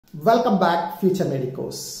Welcome back Future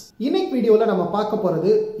Medicos. இன்னைக்கு வீடியோல நம்ம பார்க்க போறது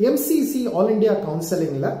MCC All India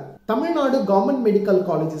Counselingல Tamil Nadu government medical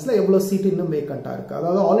காலேஜஸ்ல எவ்வளவு சீட் இன்னும் வேக்கண்டா இருக்கு.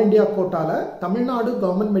 அதாவது all India கோட்டால Tamil Nadu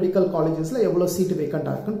government medical காலேஜஸ்ல எவ்வளவு சீட்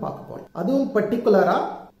வேக்கண்டா இருக்குன்னு பார்க்க போறோம். அதுவும் பர்టిక్యులரா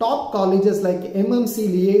டாப் காலேஜஸ் லைக் MMC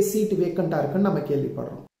லயே சீட் வேக்கண்டா இருக்குன்னு நம்ம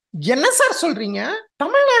கேள்விப்படுறோம். என்ன சார் சொல்றீங்க?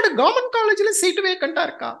 தமிழ்நாடு கவர்மெண்ட் காலேஜ்ல சீட் வேக்கண்டா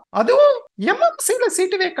இருக்கா? அதுவும் MMCல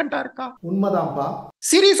சீட் வேக்கண்டா இருக்கா? உண்மைதான்ப்பா.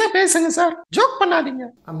 சீரியஸா பேசுங்க சார், ஜோக் பண்ணாதீங்க.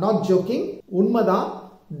 I'm not joking. உண்மைதான்.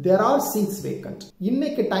 There are seats vacant.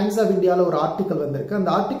 இன்னைக்கு டைம்ஸ் ஆஃப் இந்தியால ஒரு ஆர்டிகல் வந்திருக்கு.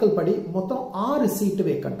 அந்த ஆர்டிகல் படி மொத்தம் 6 சீட்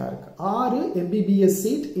வேக்கண்டா இருக்கு. 6 MBBS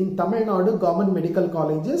சீட் இன் தமிழ்நாடு கவர்மெண்ட் மெடிக்கல்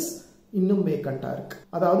காலேஜஸ் இன்னும் வேக்கண்டா இருக்கு.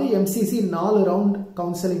 அதாவது MCC 4 ரவுண்ட்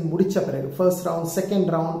கவுன்சிலிங் முடிச்ச பிறகு first round, second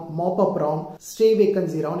round, mop அப் ரவுண்ட், ஸ்டே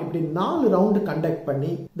வேகன்சி ரவுண்ட், இப்படி 4 ரவுண்ட் கண்டக்ட்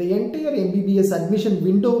பண்ணி the entire MBBS admission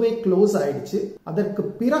விண்டோவே close ஆயிடுச்சு. அதற்கு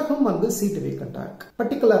பிறகும் சீட் வேக்கண்டா இருக்கு.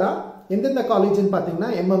 பர்టిక్యులரா எந்தெந்த காலேஜ்னு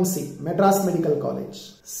பாத்தீங்கன்னா MMC Madras medical college,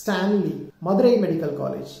 Stanley Madurai medical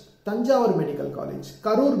college, Thanjavur medical college,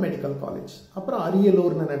 Karur medical college, அப்புறம்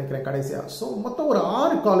அரியலூர்னு நினைக்கிறேன் கடைசியா. சோ மொத்தம் ஒரு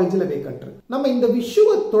 6 காலேஜ்ல வேக்கண்ட் இருக்கு. நம்ம இந்த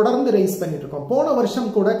விஷுவை தொடர்ந்து ரைஸ் பண்ணிட்டு இருக்கோம். போன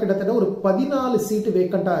வருஷம் கூட கிட்டத்தட்ட ஒரு 14 சீட்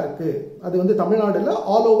வேக்கண்டா இருக்கு. அது தமிழ்நாடுல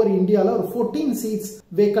ஆல் ஓவர் இந்தியால ஒரு 14 சீட்ஸ்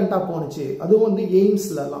வேக்கண்டா போனுச்சு. அதுவும்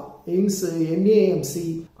எய்ம்ஸ்லாம், எய்ம்ஸ், NAMC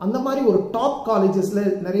அந்த மாதிரி ஒரு டாப் காலேஜஸ்ல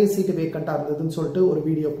நிறைய சீட் வேக்கண்டா இருந்ததுன்னு சொல்லிட்டு ஒரு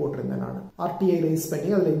வீடியோ போட்டிருந்தேன். நான் RTI ரைஸ் பண்ணி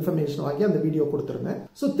அதுல இன்ஃபர்மேஷன் வாங்கி அந்த வீடியோ கொடுத்திருந்தேன்.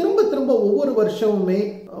 சோ திரும்ப ஒவ்வொரு வருஷமுமே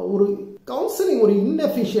ஒரு கவுன்சிலிங் ஒரு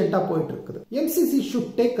inefficient போயிட்டு இருக்குது. MCC should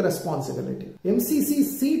take responsibility. MCC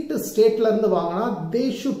seat ஸ்டேட்ல இருந்து வாங்கினா they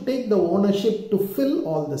should take the ownership to fill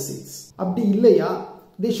all the seats. அப்படி இல்லையா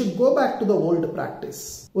they should go back to the old practice.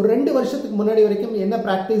 ஒரு 2 வருஷத்துக்கு முன்னாடி வரைக்கும் என்ன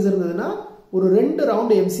பிராக்டிஸ் இருந்ததுன்னா, ஒரு 2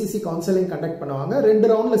 ரவுண்ட் MCC கவுன்சிலிங் கண்டக்ட் பண்ணுவாங்க.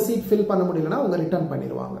 2 ரவுண்ட்ல சீட் ஃபில் பண்ண முடியலனா அவங்க ரிட்டர்ன்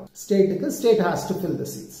பண்ணிடுவாங்க ஸ்டேட்டுக்கு. State has to fill the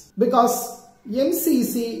seeds. Because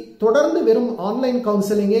MCC தொடர்ந்து வெறும் ஆன்லைன்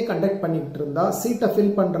கவுன்சிலிங்கே கண்டக்ட் பண்ணிட்டு இருந்தா சீட்டை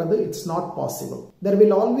ஃபில் பண்றது it's not possible. there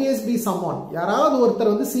will always be someone, யாராவது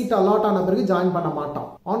ஒருத்தர் சீட் அலாட் ஆன பிறகு ஜாயின் பண்ண மாட்டான்.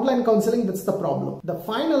 Online counselling that's the problem. the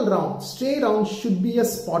final round, stay round should be a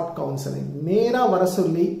spot counseling. நேரா வர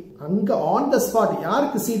சொல்லி அங்க ஆன் த ஸ்பாட்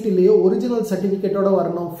யாருக்கு சீட் இல்லையோ ஒரிஜினல் சர்டிபிகேட்டோட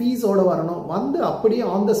வரணும், ஃபீஸோட வரணும், அப்படியே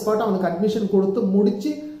ஆன் த ஸ்பாட் அவனுக்கு அட்மிஷன் கொடுத்து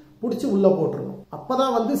புடிச்சு உள்ள போட்டுறணும்.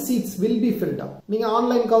 அப்பதான் சீட்ஸ் வில் பி ஃபில்ட் அப். நீங்க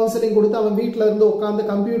ஆன்லைன் கவுன்சிலிங் கொடுத்து அவன் வீட்ல இருந்து உட்கார்ந்து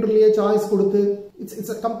கம்ப்யூட்டர்லயே சாய்ஸ் கொடுத்து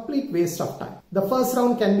it's a complete waste of time. The first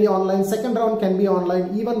round can be online, second round can be online,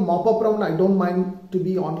 even mop up round I don't mind to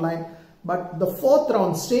be online, but the 4th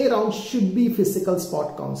round, stay round should be physical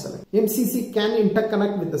spot counseling. MCC can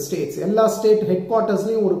interconnect with the states. எல்லா state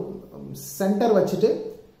ஹெட்குவார்ட்டர்ஸ்லயும் ஒரு centre வச்சுட்டு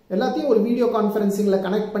எல்லாத்தையும் ஒரு video கான்ஃபரன்சிங்ல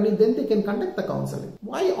connect பண்ணி then they can conduct the counseling.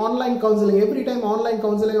 Why online counseling? Every time online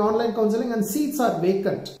counseling and seats are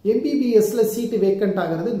vacant. MBBS ல seat vacant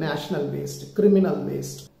ஆகிறது national waste, criminal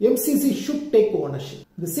waste. MCC should take ownership.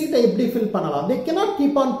 The seat எப்படி fill பண்ணலாம்? They cannot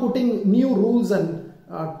keep on putting new rules and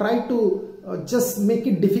try to just make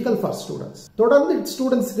it difficult for students. தொடர்ந்து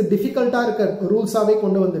ஸ்டூடெண்ட்ஸ்க்கு டிஃபிகல்ட்டா இருக்க ரூல்ஸாவே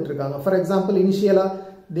கொண்டு வந்துட்டு இருக்காங்க. ஃபார் எக்ஸாம்பிள் இனிஷியலா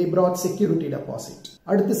they brought security deposit.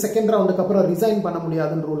 அடுத்து செகண்ட் ரவுண்டுக்கு அப்புறம் ரிசைன் பண்ண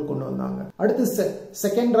முடியாதுன்னு ரூல் கொண்டு வந்தாங்க. அடுத்து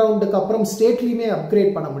செகண்ட் ரவுண்டுக்கு அப்புறம் ஸ்டேட்லயுமே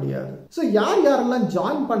அப்கிரேட் பண்ண முடியாது. சோ யாரெல்லாம்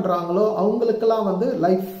ஜாயின் பண்றாங்களோ அவங்களுக்கெல்லாம்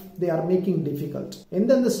life they are making difficult.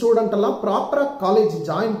 எந்தெந்த ஸ்டூடெண்ட் எல்லாம் ப்ராப்பரா காலேஜ்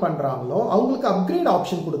ஜாயின் பண்றாங்களோ அவங்களுக்கு அப்கிரேட்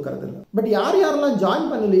ஆப்ஷன் கொடுக்கறது இல்ல. பட் யாரெல்லாம் ஜாயின்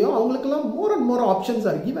பண்ணலையோ அவங்களுக்கெல்லாம் more and more options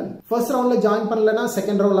are given. First ரவுண்ட்ல ஜாயின் பண்ணலனா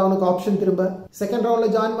செகண்ட் ரவுண்ட்ல அவனுக்கு ஆப்ஷன், திரும்ப செகண்ட் ரவுண்ட்ல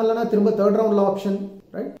ஜாயின் பண்ணலனா திரும்ப தேர்ட் ரவுண்ட்ல ஆப்ஷன்,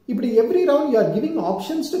 right? இப்படி every round you are giving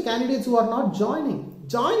options to candidates who are not joining.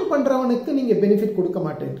 Join பண்றவனுக்கு நீங்க பெனிஃபிட் கொடுக்க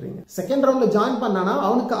மாட்டேன்றீங்க. செகண்ட் ரவுண்ட்ல ஜாயின் பண்ணானா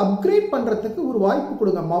அவனுக்கு அப்கிரேட் பண்றதுக்கு ஒரு வாய்ப்பு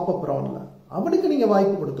கொடுங்க. மாப் அப் ரவுண்ட்ல அவனுக்கு நீங்க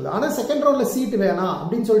வாய்ப்பு கொடுக்கல. ஆனா செகண்ட் ரவுண்ட்ல சீட் வேணாம்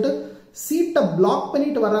அப்படின்னு சொல்லிட்டு சீட்டை பிளாக்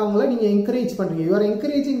பண்ணிட்டு வரவங்களை நீங்க என்கரேஜ் பண்றீங்க. you are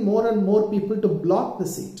encouraging more and more people to block the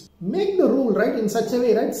seat. make the rule right in such a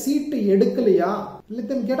way, right? Seat எடுக்கலையா, let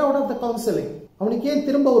them get out of the counseling. அவனுக்கு ஏன்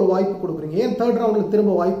திரும்ப ஒரு வாய்ப்பு கொடுக்குறீங்க? ஏன் தேர்ட் ரவுண்ட்ல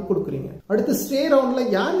திரும்ப வாய்ப்பு கொடுக்குறீங்க? அடுத்து ஸ்டே ரவுண்ட்ல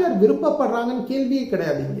யார் விருப்பப்படுறாங்கன்னு கேள்வியே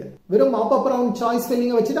கிடையாது. இங்க வெறும் மாப் அப் ரவுண்ட் சாய்ஸ்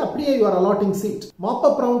ஃபில்லிங் வச்சுட்டு அப்படியே you are allotting seat. Mop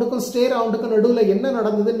up ரவுண்டுக்கும் stay ரவுண்டுக்கும் நடுவுல என்ன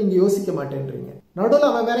நடந்ததுன்னு நீங்க யோசிக்க மாட்டேன்றீங்க. நடுவில்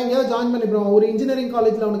அவன் வேற எங்கேயாவது ஜாயின் பண்ணிப்பான். ஒரு இன்ஜினியரிங்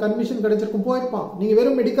காலேஜ்ல அவனுக்கு அட்மிஷன் கிடைச்சிருக்கும், போயிருப்பான். நீங்க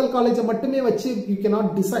வெறும் மெடிக்கல் காலேஜை மட்டுமே வச்சு யூ cannot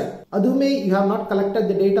decide. அதுவுமே you have not collected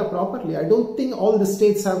the data properly. I don't think all the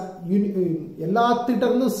states have எல்லாத்திட்ட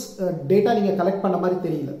இருந்தும் டேட்டா நீங்க கலெக்ட் பண்ண மாதிரி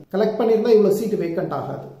தெரியல. கலெக்ட் பண்ணிருந்தா இவ்வளவு சீட் வேக்கண்ட்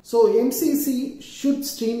ஆகாது. So MCC should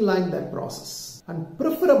streamline that process. And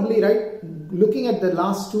preferably, right, looking at the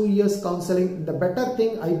last 2 years counseling, the better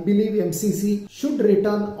thing I believe MCC should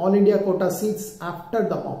return all India quota seats after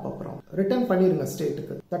the mop-up round. Return pannirunga state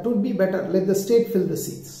ku. That would be better. Let the state fill the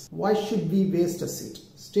seats. Why should we waste a seat?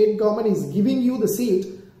 State government is giving you the seat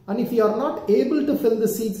And if you are not able to fill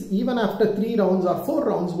the seats even after 3 rounds or 4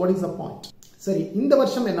 rounds, what is the point? சரி, இந்த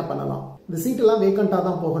வருஷம் என்ன பண்ணலாம்? இந்த seat எல்லாம் வேக்கண்டா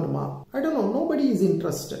தான் போகணுமா? I don't know, nobody is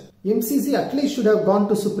interested. MCC at least should have gone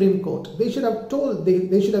to Supreme Court. They should have told,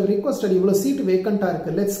 they should have requested, இவ்வளவு சீட் வேக்கண்டா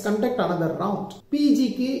இருக்கு, let's conduct another round. PG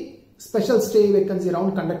க்கு special stay vacancy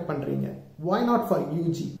round conduct பண்றீங்க. Why not for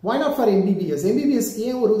UG? Why not for MBBS? MBBS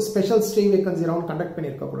ஏன் ஒரு special stay vacancy round conduct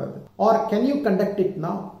பண்ணிருக்க கூடாது? Or can you conduct it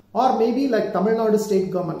now? Or maybe like Tamil Nadu state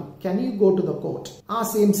government, can you go to the court,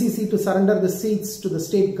 ask MCC to surrender the seats to the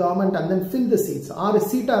state government and then fill the seats? 6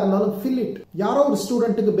 சீட்டா இருந்தாலும் fill it. யாரோ ஒரு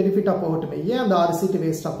ஸ்டூடெண்ட்டுக்கு பெனிஃபிட்டா போகட்டுமே, ஏன் அந்த 6 சீட்டு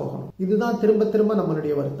வேஸ்டா போகணும்? இதுதான் திரும்ப திரும்ப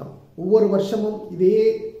நம்மளுடைய வருத்தம். ஒவ்வொரு வருஷமும் இதே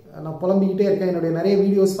நான் புலம்பிக்கிட்டே இருக்கேன். என்னுடைய நிறைய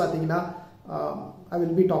வீடியோஸ் பார்த்தீங்கன்னா I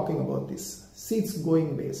will be talking about this. Seats going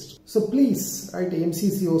waste. So please, right,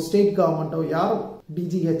 MCC or state government or yar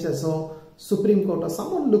DGHS or Supreme Court or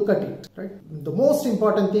someone look at it, right? The most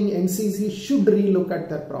important thing, MCC should relook at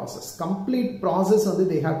their process. Complete process and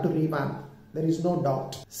they have to revamp. There is no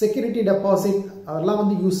doubt. Security deposit, adella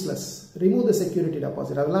vandu useless. Remove the security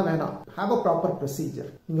deposit. Adella vena. Have a proper procedure.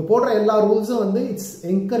 Inga podra ella rules vandu it's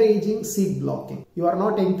encouraging seat blocking. You are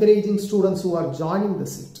not encouraging students who are joining the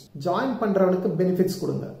seat. Join பண்றவனுக்கு benefits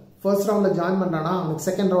கொடுங்க. First roundல join பண்றானா அவனுக்கு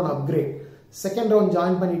second round upgrade. Second round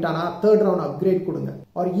join பண்ணிட்டானா third round upgrade கொடுங்க.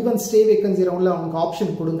 Or even stay vacancy roundல அவனுக்கு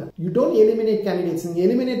option கொடுங்க. You don't eliminate candidates. நீங்க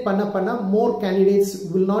eliminate பண்ண more candidates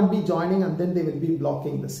will not be joining and then they will be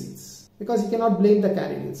blocking the seats. Because you cannot blame the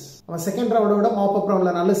candidates. அவன் second ரவுண்டோட mop அப்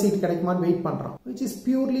ரவுண்ட்ல நல்ல seat கிடைக்குமான்னு wait பண்றான், which is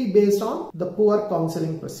purely based on the poor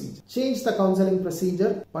counseling procedure. Change the counseling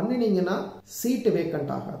procedure பண்ணினீங்கன்னா seat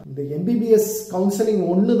vacant ஆகாது. இந்த MBBS counselling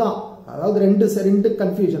ஒன்னு தான், அதாவது ரெண்டு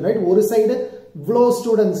கன்ஃபியூஷன், ரைட்? ஒரு சைடு இவ்வளோ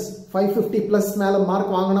ஸ்டூடெண்ட்ஸ் 550 பிளஸ் மேல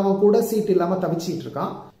மார்க் வாங்கினவன் கூட சீட் இல்லாம தவிச்சிட்டு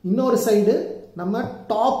இருக்கான். இன்னொரு சைடு நம்ம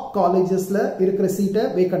டாப் காலேஜஸ்ல இருக்கிற சீட்டை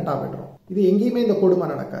வேக்கண்டா விடுறோம். இது எங்கேயுமே இந்த கொடுமை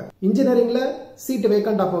நடக்காது. இன்ஜினியரிங்ல சீட்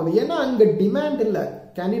வேக்கண்டா போகுது, ஏன்னா அங்க டிமாண்ட் இல்ல,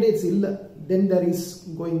 கேண்டிடேட்ஸ் இல்ல, then there is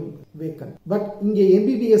going vacant. But இங்க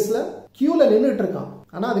MBBSல கியூல நின்னுட்டு இருக்கான்,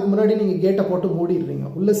 ஆனா அதுக்கு முன்னாடி நீங்க கேட்டை போட்டு மூடிடுறீங்க,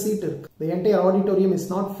 உள்ள சீட் இருக்கு. the entire auditorium is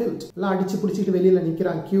not filled. எல்லாம் அடிச்சு பிடிச்சிட்டு வெளியில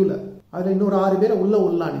நிக்கிறான் கியூல, அதுல இன்னொரு 6 பேரை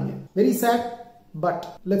உள்ள நீங்க. very sad. But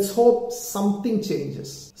let's hope something changes.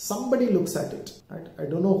 Somebody looks at it. Right? I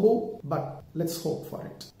don't know who, but let's hope for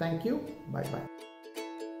it. Thank you. Bye bye.